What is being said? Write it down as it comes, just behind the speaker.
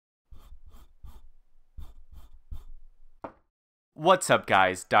What's up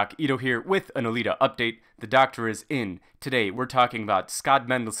guys, Doc Ito here with an Alita update. The doctor is in. Today we're talking about Scott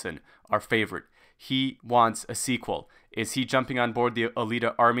Mendelson, our favorite. He wants a sequel. Is he jumping on board the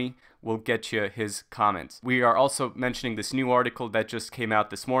Alita army? We'll get you his comments. We are also mentioning this new article that just came out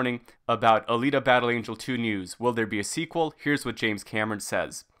this morning about Alita Battle Angel 2 news. Will there be a sequel? Here's what James Cameron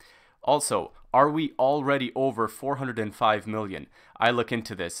says. Also, are we already over 405 million? I look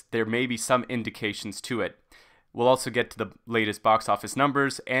into this. There may be some indications to it. We'll also get to the latest box office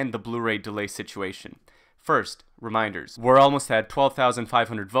numbers and the Blu-ray delay situation. First, reminders. We're almost at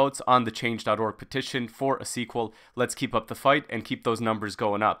 12,500 votes on the Change.org petition for a sequel. Let's keep up the fight and keep those numbers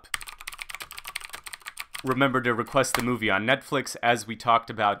going up. Remember to request the movie on Netflix, as we talked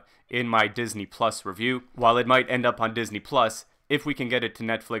about in my Disney Plus review. While it might end up on Disney Plus, if we can get it to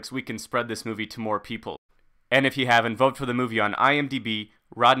Netflix, we can spread this movie to more people. And if you haven't, vote for the movie on IMDb,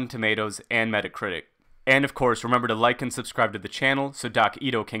 Rotten Tomatoes, and Metacritic. And of course, remember to like and subscribe to the channel so Doc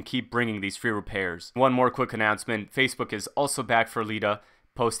Ito can keep bringing these free repairs. One more quick announcement, Facebook is also back for Alita,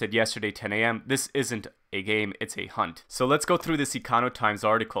 posted yesterday 10 a.m. This isn't a game, it's a hunt. So let's go through this Econo Times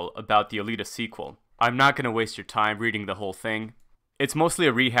article about the Alita sequel. I'm not going to waste your time reading the whole thing. It's mostly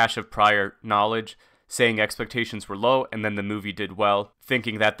a rehash of prior knowledge, saying expectations were low and then the movie did well,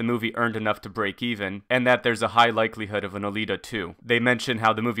 thinking that the movie earned enough to break even, and that there's a high likelihood of an Alita 2. They mention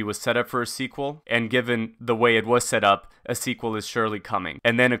how the movie was set up for a sequel, and given the way it was set up, a sequel is surely coming.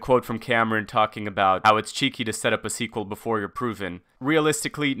 And then a quote from Cameron talking about how it's cheeky to set up a sequel before you're proven.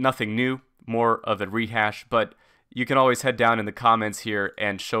 Realistically, nothing new, more of a rehash, but you can always head down in the comments here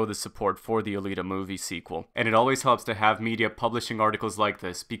and show the support for the Alita movie sequel. And it always helps to have media publishing articles like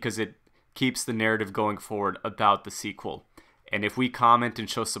this because it keeps the narrative going forward about the sequel. And if we comment and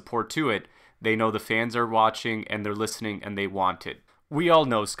show support to it, they know the fans are watching and they're listening and they want it. We all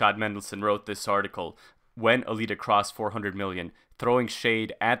know Scott Mendelson wrote this article when Alita crossed 400 million, throwing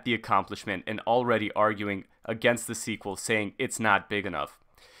shade at the accomplishment and already arguing against the sequel, saying it's not big enough.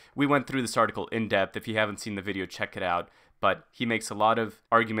 We went through this article in depth. If you haven't seen the video, check it out. But he makes a lot of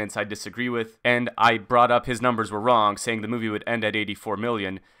arguments I disagree with, and I brought up his numbers were wrong, saying the movie would end at 84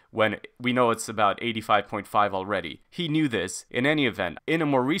 million, when we know it's about 85.5 already. He knew this. In any event, in a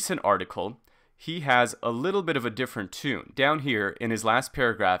more recent article, he has a little bit of a different tune. Down here, in his last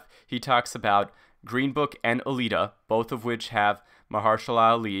paragraph, he talks about Green Book and Alita, both of which have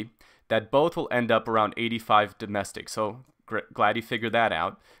Mahershala Ali, that both will end up around 85 domestic. So glad he figured that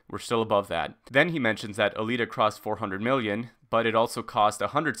out. We're still above that. Then he mentions that Alita crossed 400 million, but it also cost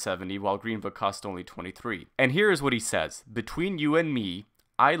 170, while Green Book cost only 23. And here is what he says. Between you and me,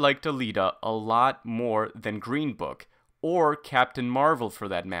 I liked Alita a lot more than Green Book, or Captain Marvel for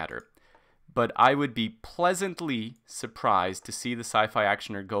that matter. But I would be pleasantly surprised to see the sci-fi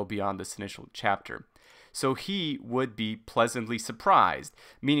actioner go beyond this initial chapter. So he would be pleasantly surprised,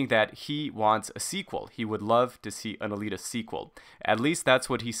 meaning that he wants a sequel. He would love to see an Alita sequel. At least that's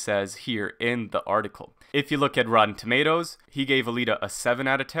what he says here in the article. If you look at Rotten Tomatoes, he gave Alita a 7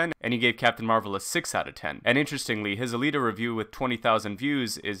 out of 10, and he gave Captain Marvel a 6 out of 10. And interestingly, his Alita review with 20,000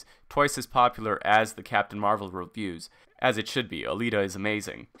 views is twice as popular as the Captain Marvel reviews. As it should be, Alita is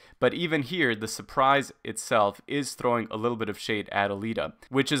amazing. But even here, the surprise itself is throwing a little bit of shade at Alita,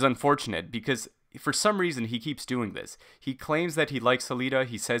 which is unfortunate because for some reason, he keeps doing this. He claims that he likes Alita.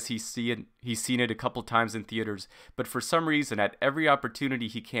 He says he's seen it a couple times in theaters. But for some reason, at every opportunity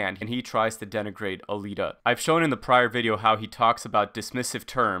he can, and he tries to denigrate Alita. I've shown in the prior video how he talks about dismissive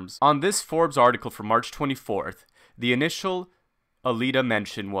terms. On this Forbes article from March 24th, the initial Alita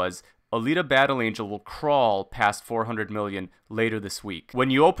mention was, Alita Battle Angel will crawl past 400 million later this week. When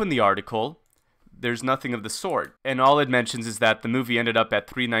you open the article, there's nothing of the sort, and all it mentions is that the movie ended up at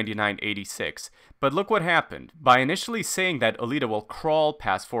 $399.86. But look what happened. By initially saying that Alita will crawl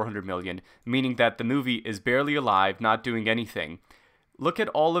past 400 million, meaning that the movie is barely alive, not doing anything, look at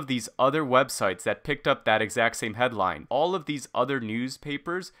all of these other websites that picked up that exact same headline. All of these other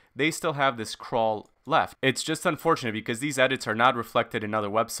newspapers, they still have this crawl left. It's just unfortunate because these edits are not reflected in other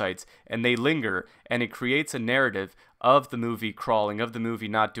websites, and they linger, and it creates a narrative of the movie crawling, of the movie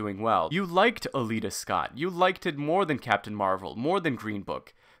not doing well. You liked Alita, Scott. You liked it more than Captain Marvel, more than Green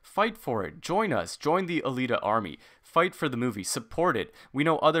Book. Fight for it. Join us. Join the Alita army. Fight for the movie. Support it. We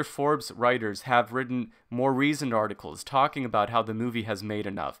know other Forbes writers have written more reasoned articles talking about how the movie has made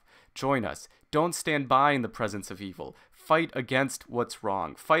enough. Join us. Don't stand by in the presence of evil. Fight against what's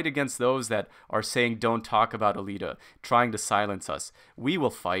wrong. Fight against those that are saying don't talk about Alita, trying to silence us. We will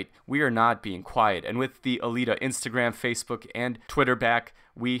fight. We are not being quiet. And with the Alita Instagram, Facebook, and Twitter back,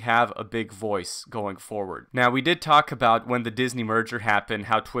 we have a big voice going forward. Now, we did talk about when the Disney merger happened,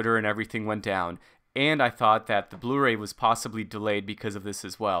 how Twitter and everything went down. and I thought that the Blu-ray was possibly delayed because of this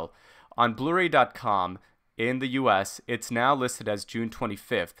as well. On Blu-ray.com, in the US, it's now listed as June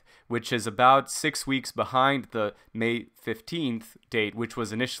 25th, which is about 6 weeks behind the May 15th date, which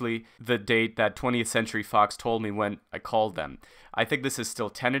was initially the date that 20th Century Fox told me when I called them. I think this is still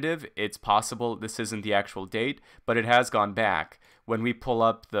tentative. It's possible this isn't the actual date, but it has gone back. When we pull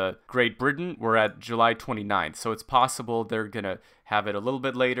up the Great Britain, we're at July 29th, so it's possible they're going to have it a little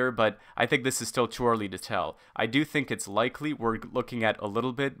bit later, but I think this is still too early to tell. I do think it's likely we're looking at a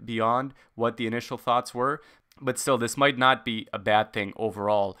little bit beyond what the initial thoughts were, but still, this might not be a bad thing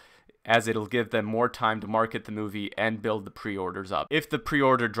overall, as it'll give them more time to market the movie and build the pre-orders up. If the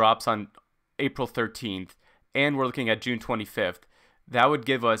pre-order drops on April 13th, and we're looking at June 25th, that would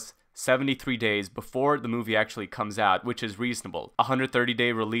give us 73 days before the movie actually comes out, which is reasonable. A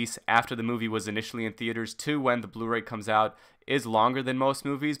 130-day release after the movie was initially in theaters to when the Blu-ray comes out is longer than most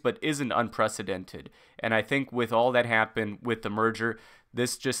movies, but isn't unprecedented. And I think with all that happened with the merger,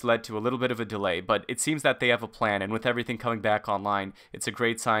 this just led to a little bit of a delay. But it seems that they have a plan, and with everything coming back online, it's a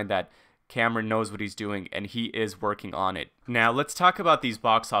great sign that Cameron knows what he's doing, and he is working on it. Now, let's talk about these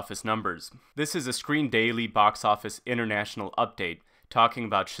box office numbers. This is a Screen Daily box office international update, talking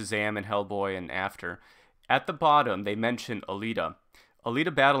about Shazam and Hellboy and after. At the bottom, they mention Alita.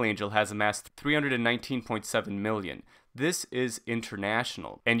 Alita Battle Angel has amassed 319.7 million. This is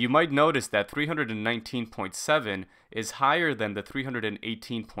international. And you might notice that 319.7 is higher than the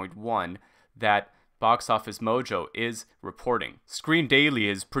 318.1 that Box Office Mojo is reporting. Screen Daily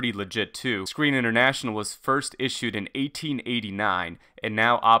is pretty legit too. Screen International was first issued in 1889 and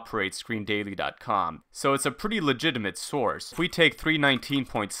now operates ScreenDaily.com. So it's a pretty legitimate source. If we take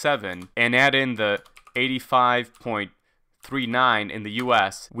 319.7 and add in the 85.39 in the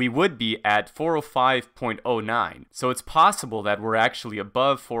US, we would be at 405.09. So it's possible that we're actually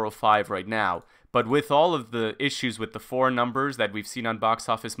above 405 right now. But with all of the issues with the foreign numbers that we've seen on Box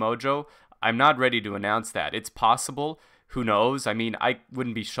Office Mojo, I'm not ready to announce that. It's possible. Who knows? I mean, I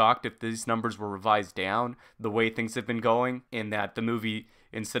wouldn't be shocked if these numbers were revised down the way things have been going, in that the movie,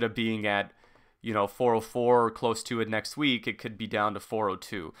 instead of being at, 404 or close to it next week, it could be down to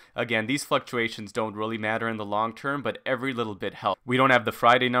 402. Again, these fluctuations don't really matter in the long term, but every little bit helps. We don't have the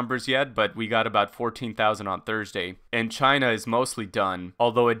Friday numbers yet, but we got about 14,000 on Thursday. And China is mostly done,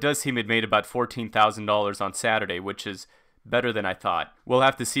 although it does seem it made about $14,000 on Saturday, which is better than I thought. We'll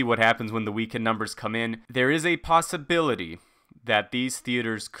have to see what happens when the weekend numbers come in. There is a possibility that these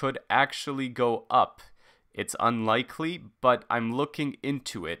theaters could actually go up. It's unlikely, but I'm looking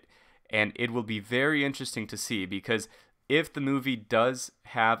into it, and it will be very interesting to see, because if the movie does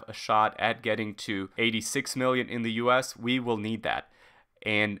have a shot at getting to 86 million in the US, we will need that.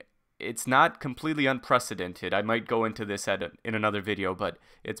 And it's not completely unprecedented. I might go into this in another video, but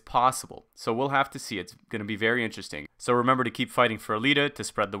it's possible. So we'll have to see. It's going to be very interesting. So remember to keep fighting for Alita, to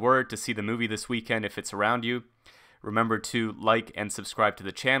spread the word, to see the movie this weekend if it's around you. Remember to like and subscribe to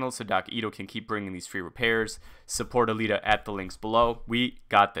the channel so Doc Ito can keep bringing these free repairs. Support Alita at the links below. We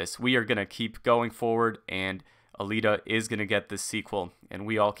got this. We are going to keep going forward, and Alita is going to get this sequel, and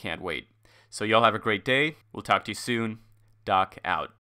we all can't wait. So y'all have a great day. We'll talk to you soon. Doc out.